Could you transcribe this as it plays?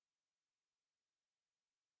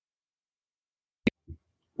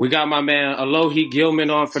We got my man Alohi Gilman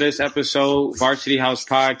on for this episode, Varsity House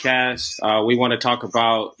Podcast. We want to talk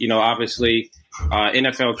about, obviously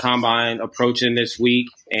NFL Combine approaching this week.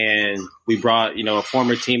 And we brought, a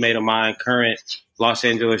former teammate of mine, current Los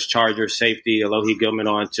Angeles Chargers safety, Alohi Gilman,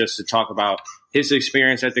 on just to talk about his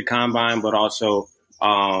experience at the Combine, but also,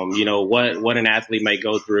 what an athlete may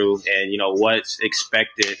go through and, what's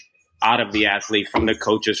expected out of the athlete from the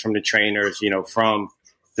coaches, from the trainers, from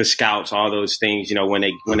the scouts, all those things, when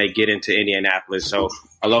they get into Indianapolis. So,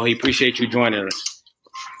 Alohi, appreciate you joining us.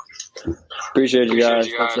 Appreciate you guys.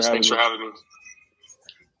 Thanks for having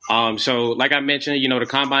me. So, like I mentioned, the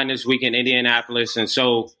Combine this week in Indianapolis. And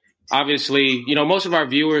so, obviously, most of our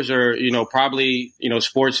viewers are, probably,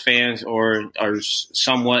 sports fans or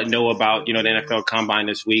somewhat know about, the NFL Combine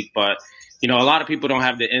this week. But, a lot of people don't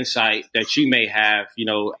have the insight that you may have,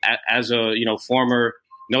 as a, former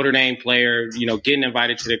Notre Dame player, getting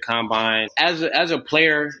invited to the Combine. As a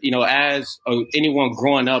player, anyone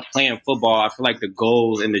growing up playing football, I feel like the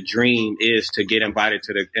goal and the dream is to get invited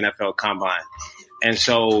to the NFL Combine. And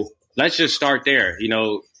so let's just start there.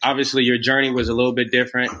 Obviously your journey was a little bit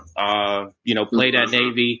different. Played at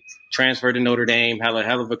Navy, transferred to Notre Dame, had a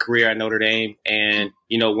hell of a career at Notre Dame, and,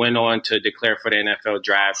 went on to declare for the NFL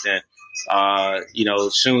draft. And,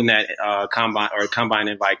 soon that Combine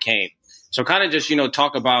invite came. So kind of just,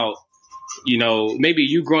 talk about, maybe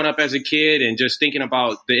you growing up as a kid and just thinking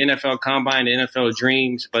about the NFL Combine, the NFL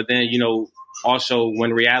dreams, but then, also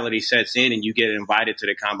when reality sets in and you get invited to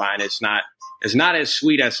the Combine, it's not as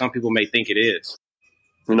sweet as some people may think it is.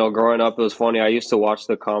 Growing up, it was funny. I used to watch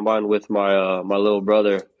the Combine with my little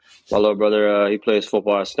brother. My little brother, he plays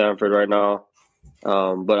football at Stanford right now.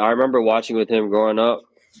 But I remember watching with him growing up.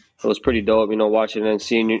 It was pretty dope, watching and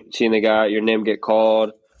seeing your name get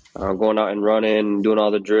called. Going out and running, doing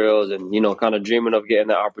all the drills, and kind of dreaming of getting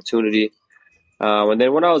that opportunity. And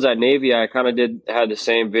then when I was at Navy, I kind of had the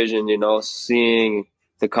same vision, seeing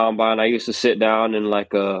the Combine. I used to sit down in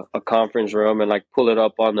like a conference room and like pull it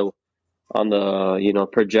up on the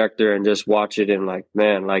projector and just watch it,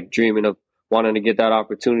 and dreaming of wanting to get that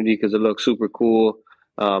opportunity because it looked super cool.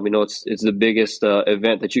 It's the biggest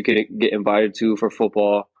event that you could get invited to for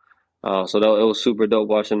football. So it was super dope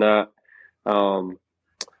watching that.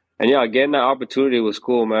 And yeah, getting that opportunity was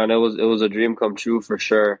cool, man. It was a dream come true for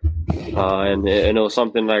sure, and it was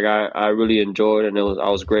something like I really enjoyed, and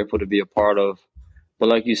I was grateful to be a part of. But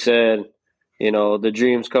like you said, the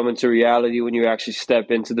dreams come into reality when you actually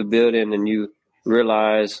step into the building and you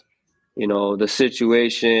realize, the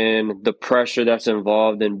situation, the pressure that's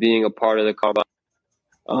involved in being a part of the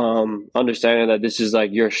Combine. Understanding that this is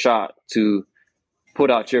like your shot to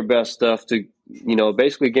put out your best stuff to,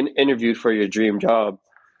 basically get interviewed for your dream job.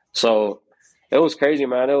 So it was crazy,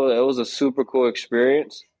 man. It was a super cool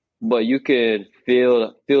experience, but you could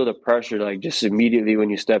feel the pressure, like just immediately when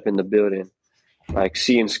you step in the building, like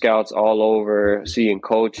seeing scouts all over, seeing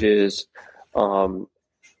coaches. And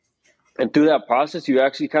through that process, you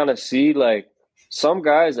actually kind of see like some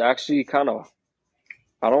guys actually kind of,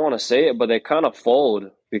 I don't want to say it, but they kind of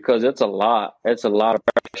fold because it's a lot of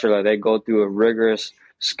pressure. Like they go through a rigorous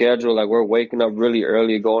schedule. Like we're waking up really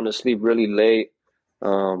early, going to sleep really late.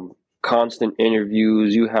 Constant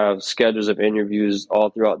interviews. You have schedules of interviews all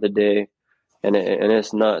throughout the day, and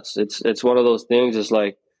it's nuts. It's one of those things. It's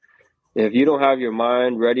like if you don't have your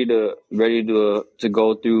mind ready to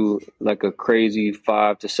go through like a crazy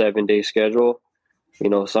 5 to 7 day schedule,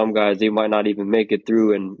 some guys they might not even make it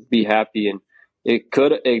through and be happy, and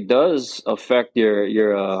it does affect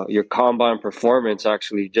your Combine performance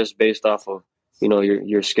actually just based off of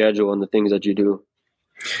your schedule and the things that you do.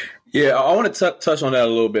 Yeah, I want to touch on that a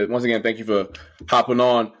little bit. Once again, thank you for hopping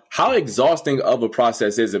on. How exhausting of a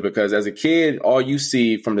process is it? Because as a kid, all you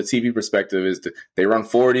see from the TV perspective is they run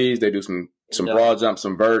 40s, they do some broad jumps,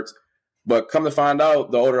 some verts. But come to find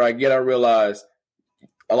out, the older I get, I realize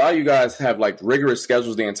a lot of you guys have like rigorous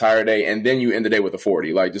schedules the entire day, and then you end the day with a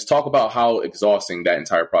 40. Like, just talk about how exhausting that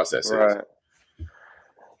entire process is. Right.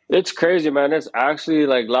 It's crazy, man. It's actually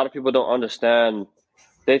like a lot of people don't understand.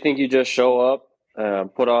 They think you just show up,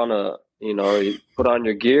 put on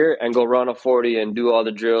your gear and go run a 40 and do all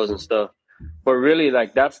the drills and stuff. But really,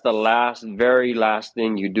 like, that's the very last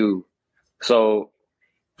thing you do. So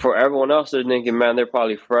for everyone else, they're thinking, man, they're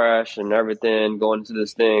probably fresh and everything, going into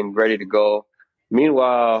this thing, ready to go.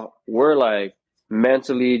 Meanwhile, we're like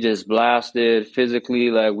mentally just blasted,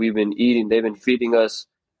 physically, like they've been feeding us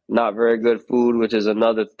not very good food, which is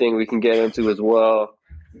another thing we can get into as well.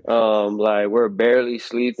 Like we're barely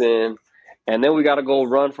sleeping, and then we got to go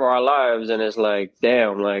run for our lives. And it's like,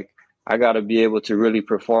 damn, like I got to be able to really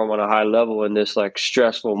perform on a high level in this like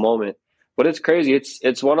stressful moment. But it's crazy.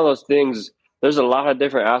 It's one of those things. There's a lot of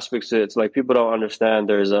different aspects to it. It's like people don't understand.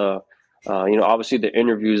 There's obviously the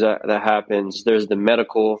interviews that happens. There's the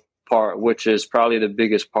medical part, which is probably the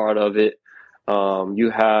biggest part of it. You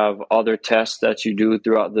have other tests that you do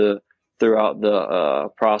throughout the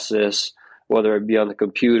process, whether it be on the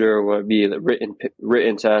computer or whether it be the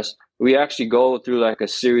written test. We actually go through like a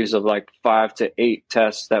series of like 5 to 8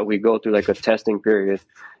 tests that we go through, like a testing period.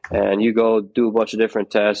 And you go do a bunch of different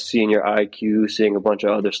tests, seeing your IQ, seeing a bunch of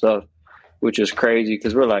other stuff, which is crazy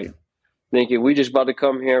because we're like thinking we just about to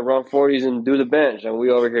come here, run 40s and do the bench. And we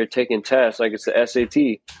over here taking tests like it's the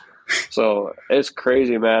SAT. So it's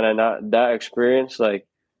crazy, man. And that experience, like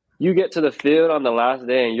you get to the field on the last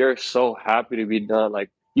day and you're so happy to be done. Like,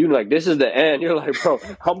 this is the end. You're like, bro,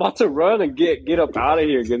 I'm about to run and get up out of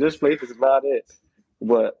here because this place is not it.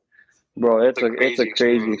 But, bro, it's a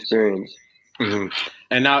crazy experience. Mm-hmm.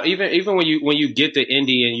 And now even when you get to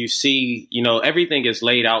Indy and you see, everything is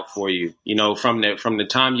laid out for you, from the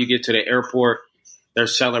time you get to the airport, they're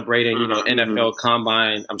celebrating, NFL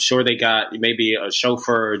Combine. I'm sure they got maybe a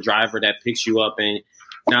chauffeur or driver that picks you up. And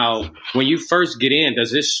now when you first get in,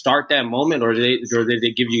 does this start that moment or did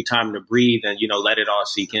they give you time to breathe and, let it all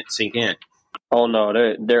sink in? Oh no,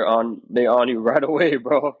 they're on you right away,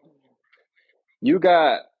 bro. You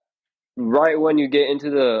got right when you get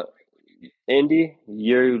into the Indy,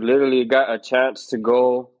 you literally got a chance to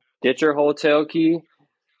go get your hotel key,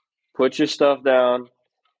 put your stuff down,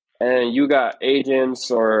 and you got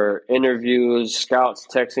agents or interviews, scouts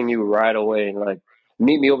texting you right away, like,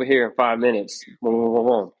 meet me over here in 5 minutes. Boom, boom, boom,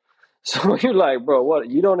 boom. So you're like, bro, what?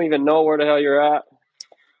 You don't even know where the hell you're at.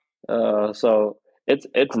 So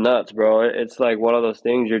it's nuts, bro. It's like one of those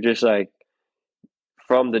things. You're just like,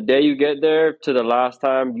 from the day you get there to the last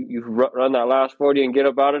time you run that last 40 and get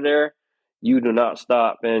up out of there, you do not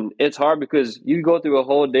stop. And it's hard because you go through a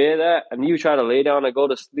whole day of that and you try to lay down and go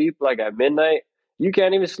to sleep like at midnight. You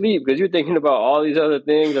can't even sleep because you're thinking about all these other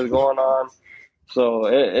things that's going on. So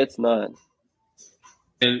it's nuts.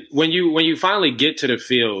 And when you finally get to the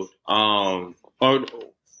field, or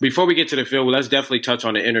before we get to the field, let's definitely touch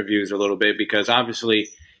on the interviews a little bit because obviously,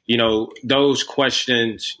 those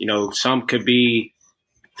questions, some could be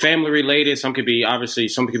family related, some could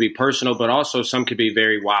be personal, but also some could be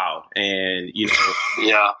very wild. And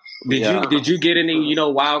yeah. Did you get any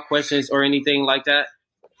wild questions or anything like that?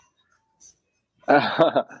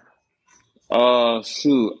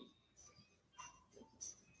 Shoot.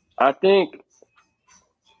 I think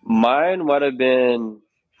mine might have been,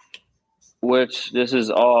 which this is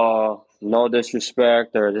all no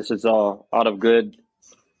disrespect or this is all out of good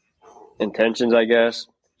intentions, I guess.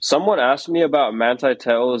 Someone asked me about Manti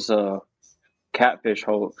Te'o's catfish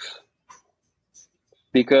hoax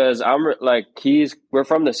because we're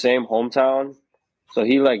from the same hometown, so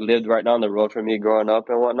he like lived right down the road from me growing up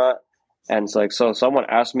and whatnot. And it's like, so someone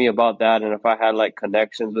asked me about that and if I had like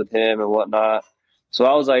connections with him and whatnot. So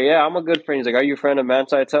I was like, yeah, I'm a good friend. He's like, are you a friend of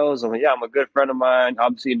Manti Te'o's? I'm like, yeah, I'm a good friend of mine.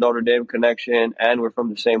 Obviously Notre Dame connection and we're from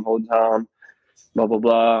the same hometown, blah, blah,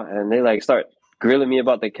 blah. And they like start grilling me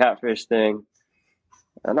about the catfish thing.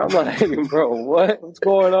 And I'm like, bro, what's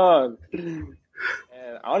going on? And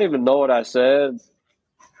I don't even know what I said.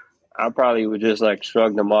 I probably would just like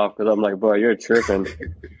shrug them off because I'm like, bro, you're tripping.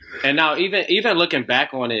 And now even looking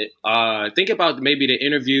back on it, think about maybe the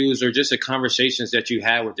interviews or just the conversations that you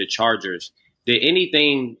had with the Chargers. Did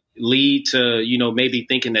anything lead to, maybe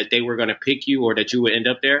thinking that they were going to pick you or that you would end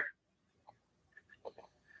up there?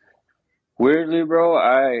 Weirdly, bro,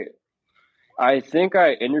 I think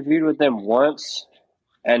I interviewed with them once,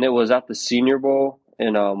 and it was at the Senior Bowl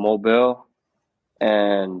in Mobile,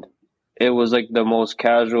 and it was like the most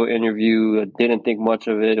casual interview. I didn't think much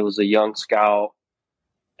of it. It was a young scout,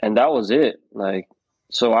 and that was it. Like,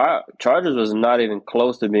 so Chargers was not even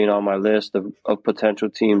close to being on my list of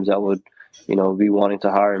potential teams that would, be wanting to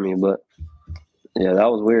hire me. But yeah, that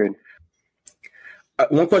was weird.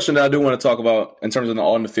 One question that I do want to talk about in terms of the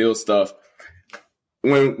on the field stuff.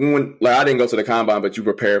 When like I didn't go to the combine, but you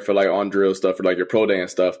prepare for like on drill stuff or like your pro day and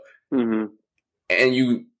stuff, and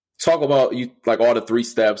you talk about all the 3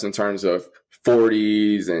 steps in terms of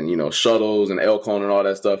 40s and shuttles and L cone and all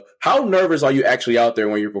that stuff. How nervous are you actually out there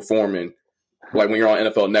when you're performing, like when you're on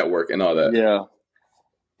NFL Network and all that? Yeah,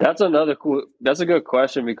 that's a good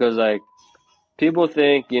question because like people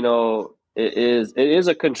think it is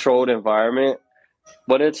a controlled environment.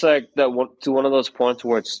 But it's like to one of those points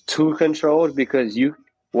where it's too controlled because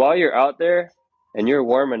while you're out there and you're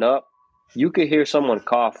warming up, you could hear someone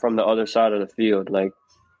cough from the other side of the field. Like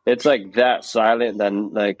it's like that silent,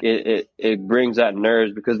 then like it brings that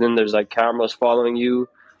nerves because then there's like cameras following you.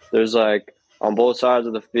 There's like on both sides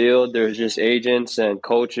of the field. There's just agents and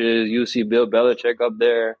coaches. You see Bill Belichick up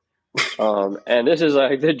there. And this is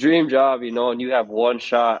like the dream job, and you have one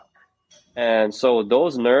shot. And so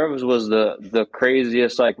those nerves was the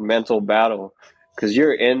craziest like mental battle, because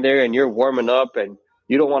you're in there and you're warming up and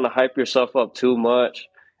you don't want to hype yourself up too much.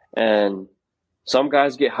 And some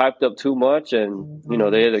guys get hyped up too much and,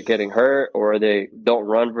 they're either getting hurt or they don't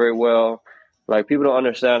run very well. Like, people don't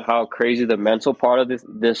understand how crazy the mental part of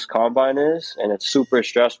this combine is, and it's super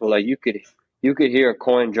stressful. Like, you could hear a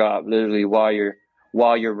coin drop literally while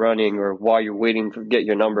you're running or while you're waiting to get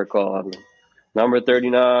your number called. Number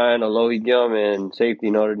 39, Alohi Gilman, safety,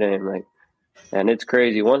 Notre Dame. And it's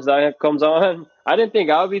crazy. Once that comes on, I didn't think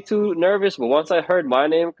I would be too nervous, but once I heard my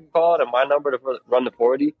name called and my number to run the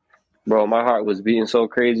 40, bro, my heart was beating so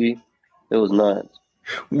crazy. It was nuts.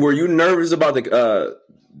 Were you nervous about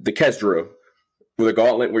the catch drill with a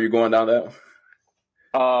gauntlet? Were you going down that?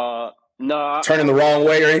 No. Turning the wrong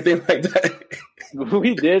way or anything like that?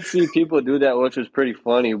 We did see people do that, which was pretty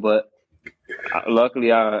funny, but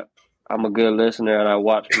luckily I'm a good listener and I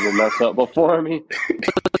watch people mess up before me.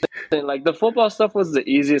 Like, the football stuff was the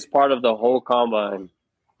easiest part of the whole combine.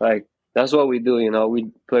 Like, that's what we do,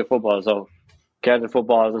 we play football, so catching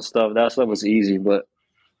footballs and stuff, that stuff was easy, but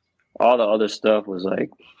all the other stuff was like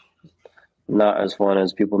not as fun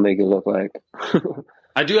as people make it look like.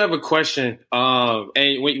 I do have a question.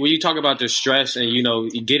 And when you talk about the stress and,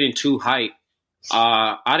 getting too hyped,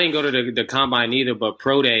 I didn't go to the combine either, but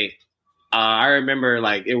pro day, I remember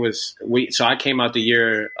so I came out the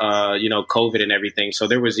year, COVID and everything. So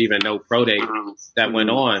there was even no pro day that went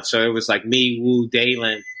on. So it was like me, Wu,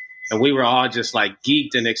 Dalen, and we were all just like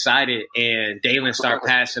geeked and excited. And Dalen started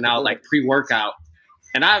passing out like pre-workout.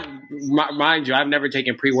 And mind you, I've never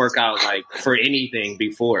taken pre-workout like for anything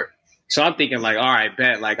before. So I'm thinking like, all right,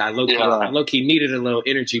 bet. Like, I low-key needed a little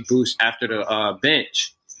energy boost after the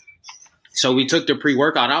bench. So we took the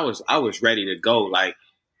pre-workout. I was ready to go. Like,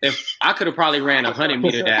 if I could have probably ran a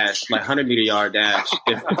 100-meter dash, like 100-meter yard dash,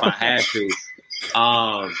 if I had to.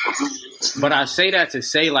 But I say that to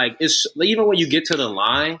say, like, it's even when you get to the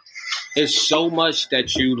line, it's so much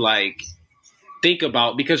that you like think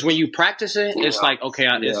about, because when you practice it, it's like, okay,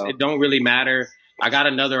 it don't really matter. I got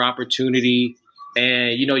another opportunity,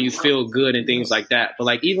 and you feel good and things like that. But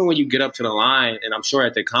like, even when you get up to the line, and I'm sure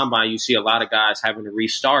at the combine you see a lot of guys having to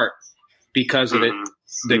restart because of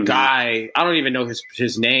the guy. I don't even know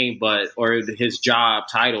his name, or his job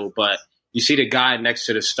title, but you see the guy next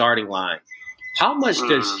to the starting line. How much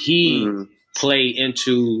does he play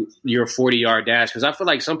into your 40-yard dash? Because I feel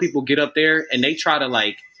like some people get up there and they try to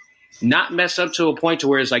like not mess up to a point to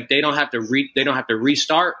where it's like they don't have to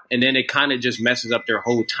restart, and then it kind of just messes up their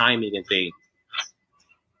whole timing and thing.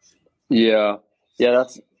 Yeah,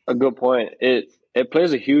 that's a good point. It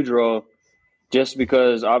plays a huge role, just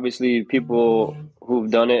because obviously people who've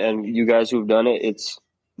done it and you guys who've done it, it's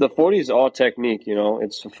the 40 is all technique.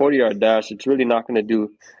 It's a 40-yard dash. It's really not going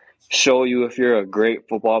to show you if you're a great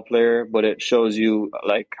football player, but it shows you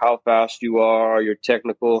like how fast you are, your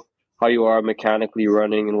technical, how you are mechanically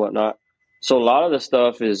running and whatnot. So a lot of the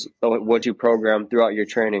stuff is what you program throughout your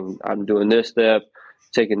training. I'm doing this step,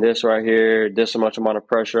 taking this right here, this much amount of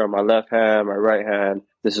pressure on my left hand, my right hand.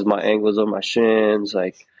 This is my angles of my shins.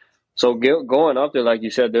 Like, so going up there, like you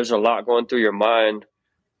said, there's a lot going through your mind,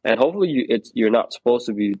 and hopefully you're not supposed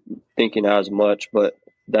to be thinking as much, but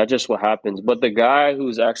that's just what happens. But the guy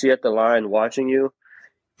who's actually at the line watching you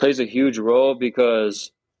plays a huge role,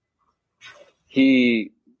 because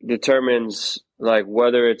he determines like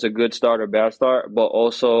whether it's a good start or bad start, but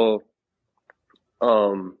also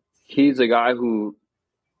he's the guy who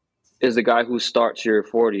starts your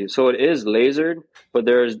 40. So it is lasered, but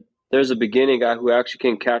there's a beginning guy who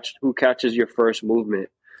actually catches your first movement.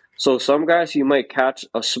 So some guys, he might catch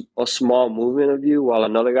a small movement of you, while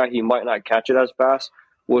another guy, he might not catch it as fast,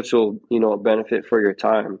 which will, benefit for your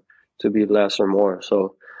time to be less or more.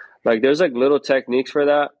 So like, there's like little techniques for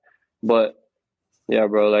that, but yeah,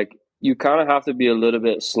 bro, like, you kind of have to be a little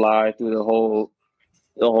bit sly through the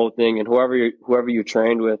whole thing, and whoever you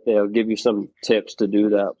trained with, they'll give you some tips to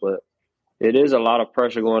do that. But it is a lot of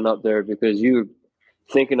pressure going up there, because you're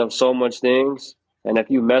thinking of so much things, and if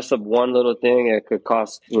you mess up one little thing, it could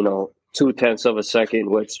cost 0.2 of a second,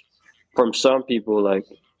 which from some people, like,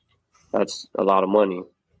 that's a lot of money.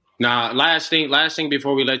 Now, last thing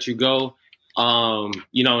before we let you go.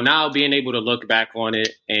 Now being able to look back on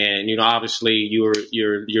it, and obviously you're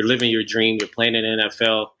living your dream. You're playing in the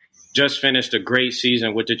NFL. Just finished a great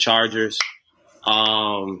season with the Chargers.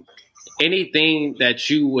 Anything that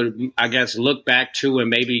you would, I guess, look back to and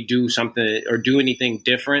maybe do something or do anything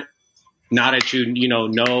different now that you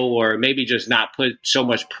know, or maybe just not put so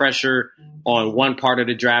much pressure on one part of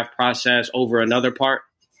the draft process over another part?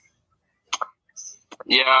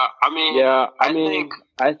 I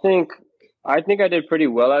think I did pretty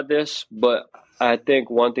well at this, but I think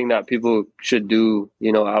one thing that people should do,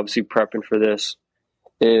 obviously prepping for this,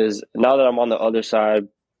 is now that I'm on the other side,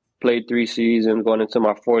 played 3 seasons, going into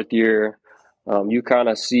my 4th year, you kind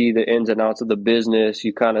of see the ins and outs of the business.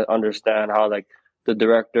 You kind of understand how like the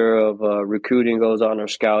director of recruiting goes on or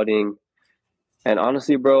scouting. And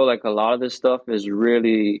honestly, bro, like a lot of this stuff is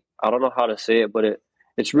really, I don't know how to say it, but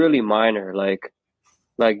it's really minor.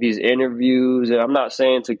 Like these interviews, and I'm not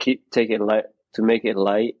saying to make it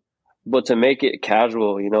light, but to make it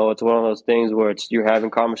casual. It's one of those things where you're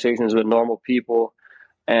having conversations with normal people,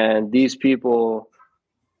 and these people,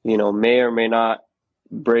 may or may not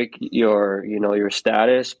break your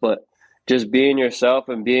status, but just being yourself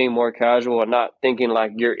and being more casual and not thinking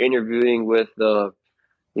like you're interviewing with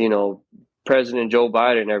President Joe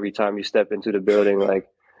Biden every time you step into the building. Like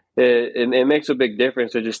it makes a big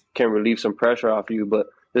difference. It just can relieve some pressure off you. But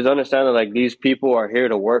there's understanding like these people are here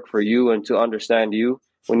to work for you and to understand you.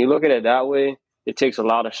 When you look at it that way, it takes a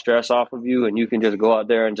lot of stress off of you, and you can just go out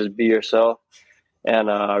there and just be yourself and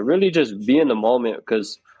really just be in the moment.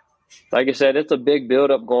 Because like I said, it's a big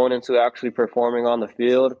buildup going into actually performing on the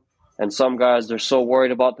field. And some guys, they're so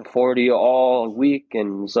worried about the 40 all week.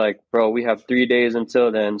 And it's like, bro, we have 3 days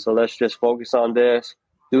until then. So let's just focus on this,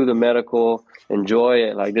 do the medical, enjoy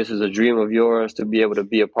it. Like this is a dream of yours to be able to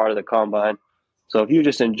be a part of the combine. So if you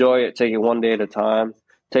just enjoy it, take it one day at a time,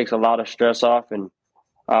 takes a lot of stress off. And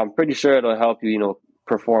I'm pretty sure it'll help you,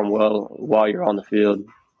 perform well while you're on the field.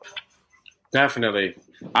 Definitely.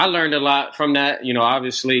 I learned a lot from that,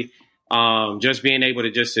 obviously. Just being able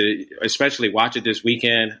to especially watch it this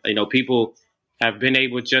weekend, people have been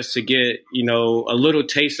able just to get, a little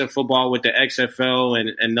taste of football with the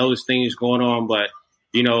XFL and those things going on. But,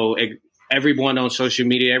 everyone on social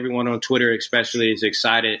media, everyone on Twitter especially is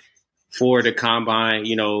excited for the combine.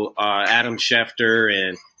 Adam Schefter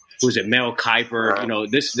and who's it, Mel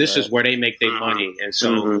Kiper, this is where they make their money. And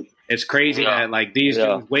so it's crazy that like these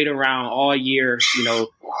dudes wait around all year,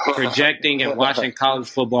 projecting and watching college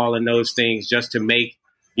football and those things just to make,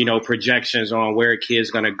 projections on where a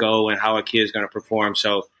kid's going to go and how a kid's going to perform.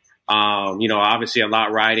 So, obviously a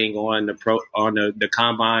lot riding on the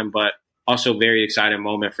combine, but also very exciting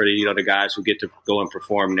moment for the guys who get to go and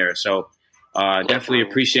perform there. So definitely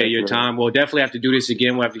appreciate your time. We'll definitely have to do this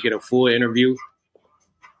again. We'll have to get a full interview.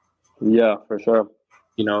 Yeah, for sure.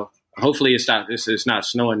 Hopefully it's not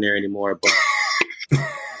snowing there anymore, but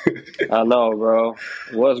I know, bro.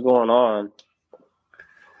 What's going on?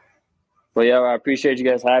 But yeah, I appreciate you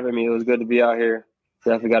guys having me. It was good to be out here.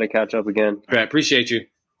 Definitely got to catch up again. I appreciate you.